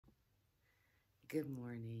Good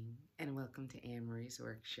morning and welcome to Anne-Marie's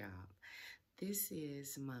Workshop. This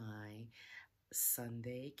is my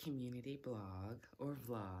Sunday community blog or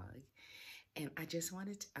vlog, and I just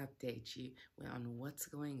wanted to update you on what's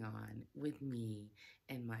going on with me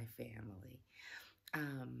and my family.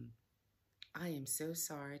 I am so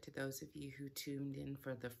sorry to those of you who tuned in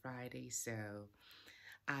for the Friday show.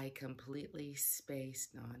 I completely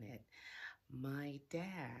spaced on it. My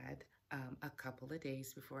dad, a couple of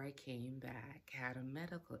days before I came back, had a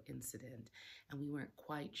medical incident, and we weren't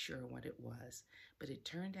quite sure what it was, but it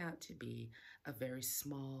turned out to be a very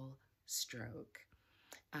small stroke.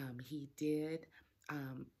 He did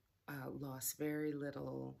lost very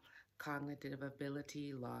little cognitive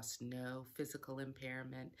ability, lost no physical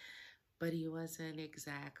impairment, but he wasn't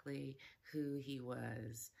exactly who he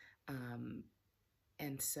was.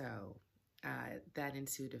 And so that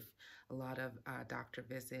ensued a lot of doctor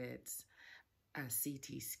visits,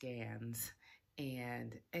 CT scans,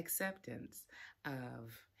 and acceptance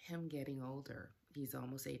of him getting older. He's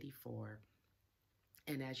almost 84.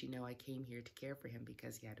 And as you know, I came here to care for him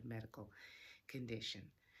because he had a medical condition.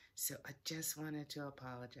 So I just wanted to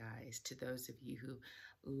apologize to those of you who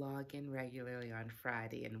log in regularly on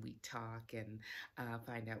Friday and we talk and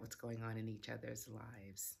find out what's going on in each other's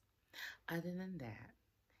lives. Other than that,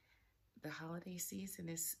 the holiday season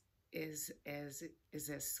is as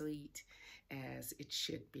sweet as it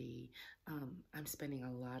should be. I'm spending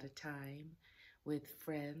a lot of time with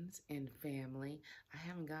friends and family. I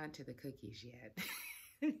haven't gone to the cookies yet.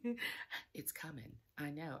 It's coming.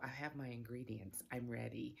 I know. I have my ingredients. I'm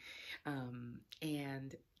ready.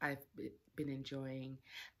 And I've been enjoying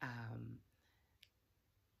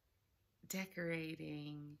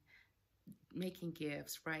decorating, making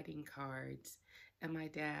gifts, writing cards, and my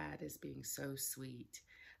dad is being so sweet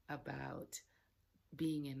about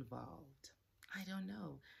being involved. I don't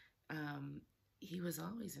know. He was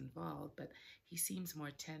always involved, but he seems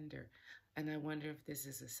more tender, and I wonder if this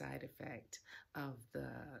is a side effect of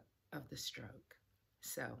the stroke.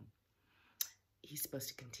 So he's supposed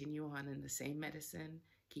to continue on in the same medicine,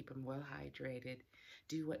 keep him well hydrated,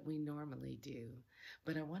 do what we normally do.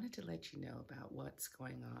 But I wanted to let you know about what's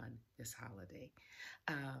going on this holiday.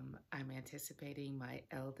 I'm anticipating my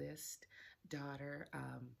eldest daughter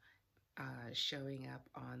showing up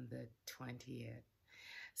on the 20th.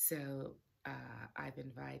 So I've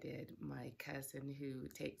invited my cousin who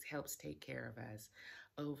helps take care of us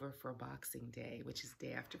over for Boxing Day, which is the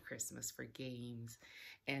day after Christmas, for games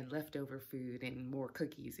and leftover food and more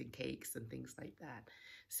cookies and cakes and things like that.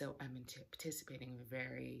 So I'm anticipating a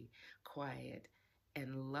very quiet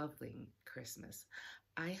and lovely Christmas.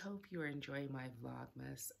 I hope you are enjoying my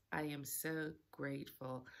Vlogmas. I am so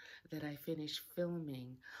grateful that I finished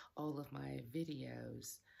filming all of my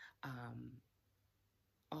videos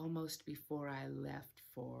almost before I left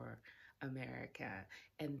for America.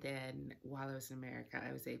 And then while I was in America,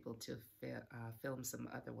 I was able to film some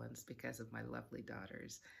other ones because of my lovely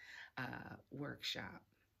daughter's workshop.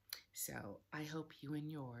 So I hope you and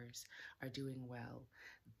yours are doing well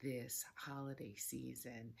this holiday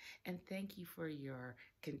season. And thank you for your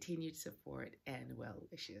continued support and well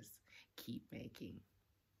wishes. Keep making.